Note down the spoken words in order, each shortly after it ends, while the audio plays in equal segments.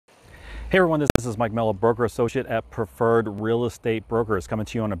Hey everyone, this is Mike Mello, broker associate at Preferred Real Estate Brokers, coming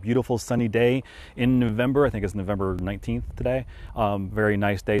to you on a beautiful sunny day in November. I think it's November 19th today. Very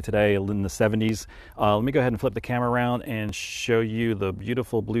nice day today in the 70s. Let me go ahead and flip the camera around and show you the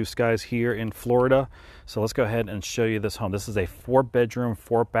beautiful blue skies here in Florida. So let's go ahead and show you this home. This is a 4-bedroom,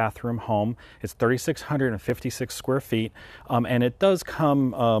 4-bathroom home. It's 3,656 square feet, and it does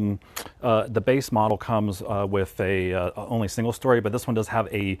come, the base model comes with a only single story, but this one does have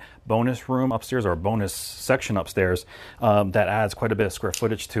a bonus room upstairs, or a bonus section upstairs, that adds quite a bit of square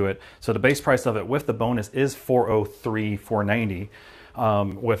footage to it. So the base price of it with the bonus is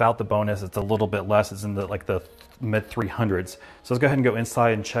 $403,490. Without the bonus, it's a little bit less. It's in the mid 300s. So let's go ahead and go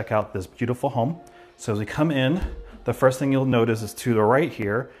inside and check out this beautiful home. So as we come in, the first thing you'll notice is to the right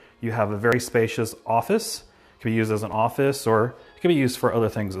here, you have a very spacious office. It can be used as an office, or it can be used for other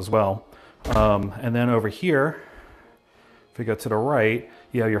things as well. And then over here, if we go to the right,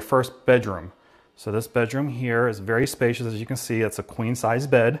 you have your first bedroom. So this bedroom here is very spacious. As you can see, it's a queen size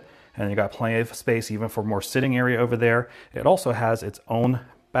bed, and you got plenty of space even for more sitting area over there. It also has its own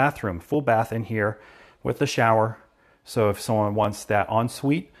bathroom, full bath in here with the shower. So if someone wants that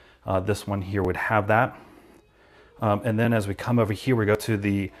ensuite, this one here would have that. And then as we come over here, we go to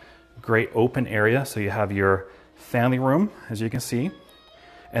the great open area. So you have your family room, as you can see,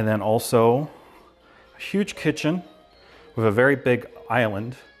 and then also a huge kitchen with a very big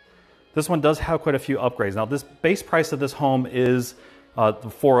island. This one does have quite a few upgrades. Now this base price of this home is the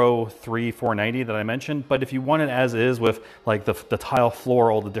 $403,490 that I mentioned, but if you want it as is with like the tile floor,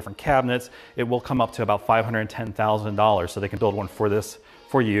 all the different cabinets, it will come up to about $510,000. So they can build one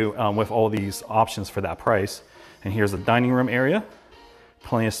for you with all these options for that price. And here's the dining room area,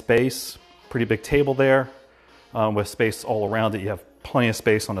 plenty of space, pretty big table there with space all around it. You have plenty of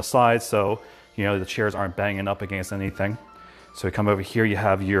space on the sides, so you know the chairs aren't banging up against anything. So we come over here, you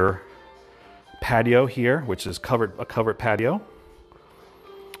have your patio here, which is a covered patio.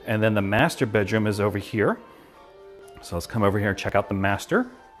 And then the master bedroom is over here. So let's come over here and check out the master.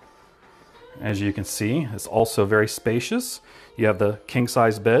 As you can see, it's also very spacious. You have the king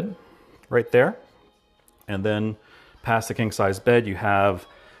size bed right there. And then past the king size bed, you have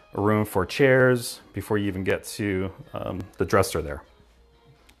a room for chairs before you even get to the dresser there.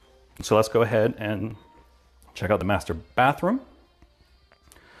 So let's go ahead and check out the master bathroom.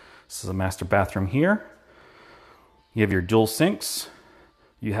 This is a master bathroom here. You have your dual sinks.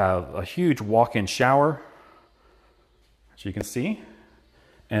 You have a huge walk-in shower, as you can see.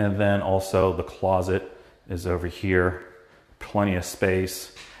 And then also the closet is over here. Plenty of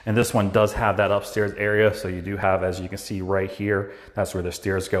space. And this one does have that upstairs area. So you do have, as you can see right here, that's where the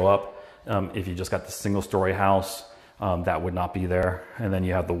stairs go up. If you just got the single story house, that would not be there. And then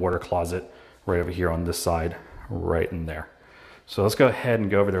you have the water closet right over here on this side, right in there. So let's go ahead and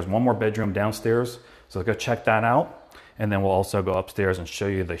go over. There's one more bedroom downstairs. So let's go check that out. And then we'll also go upstairs and show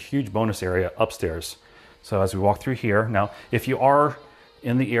you the huge bonus area upstairs. So as we walk through here, now, if you are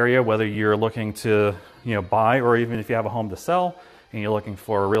in the area, whether you're looking to buy, or even if you have a home to sell and you're looking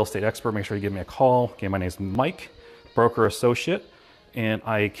for a real estate expert, make sure you give me a call. Okay, my name is Mike, broker associate, and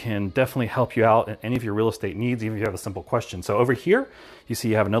I can definitely help you out in any of your real estate needs, even if you have a simple question. So over here, you see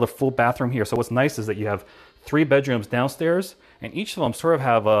you have another full bathroom here. So what's nice is that you have 3 bedrooms downstairs, and each of them sort of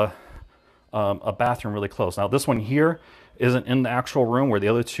have a bathroom really close. Now this one here isn't in the actual room, where the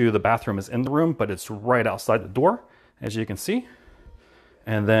other two, the bathroom is in the room, but it's right outside the door, as you can see.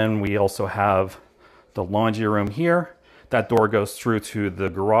 And then we also have the laundry room here. That door goes through to the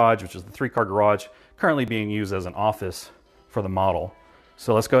garage, which is the 3-car garage, currently being used as an office for the model.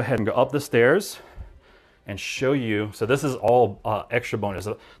 So let's go ahead and go up the stairs and show you. So this is all extra bonus.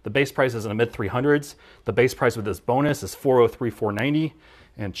 The base price is in the mid 300s. The base price with this bonus is $403,490.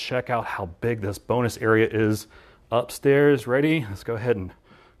 And check out how big this bonus area is upstairs. Ready? Let's go ahead and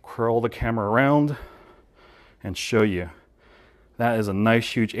curl the camera around and show you. That is a nice,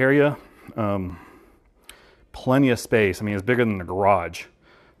 huge area. Plenty of space. I mean, it's bigger than the garage.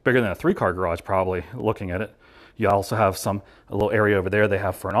 Bigger than a 3-car garage, probably, looking at it. You also have a little area over there they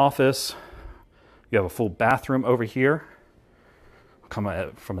have for an office. You have a full bathroom over here. Come at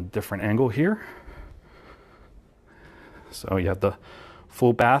it from a different angle here. So you have the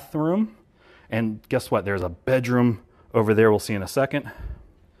full bathroom. And guess what? There's a bedroom over there we'll see in a second.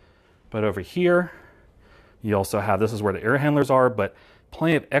 But over here, you also have, this is where the air handlers are, but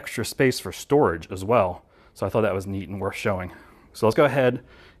plenty of extra space for storage as well. So I thought that was neat and worth showing. So let's go ahead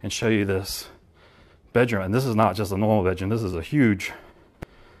and show you this bedroom. And this is not just a normal bedroom. This is a huge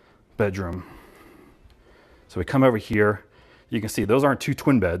bedroom. So we come over here. You can see those aren't 2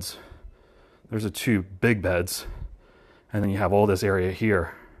 twin beds. Those are 2 big beds. And then you have all this area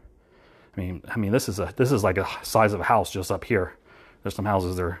here. I mean, this is like a size of a house just up here. There's some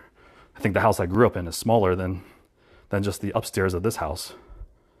houses there. I think the house I grew up in is smaller than just the upstairs of this house.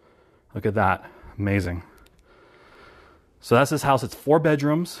 Look at that, amazing. So that's this house. It's 4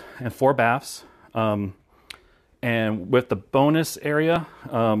 bedrooms and 4 baths. And with the bonus area,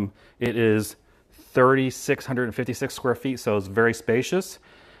 it is 3,656 square feet, so it's very spacious.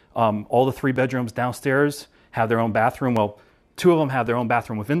 All the 3 bedrooms downstairs have their own bathroom. Well, 2 of them have their own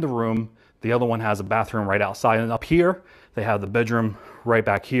bathroom within the room. The other one has a bathroom right outside. And up here, they have the bedroom right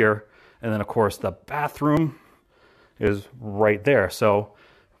back here. And then, of course, the bathroom is right there. So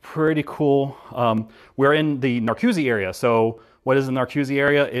pretty cool. We're in the Narcoossee area. So what is the Narcoossee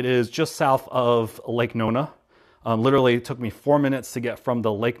area? It is just south of Lake Nona. Literally, it took me 4 minutes to get from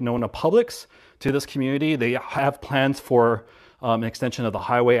the Lake Nona Publix to this community. They have plans for an extension of the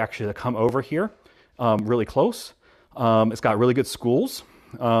highway actually to come over here, really close. It's got really good schools.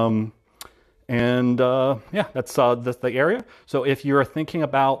 Yeah, that's the area. So if you're thinking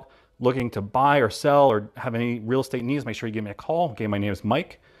about looking to buy or sell or have any real estate needs, make sure you give me a call. Okay, my name is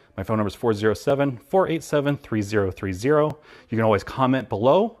Mike. My phone number is 407-487-3030. You can always comment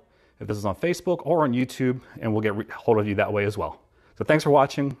below if this is on Facebook or on YouTube, and we'll get hold of you that way as well. So thanks for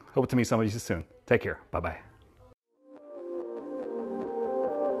watching. Hope to meet some of you soon. Take care. Bye-bye.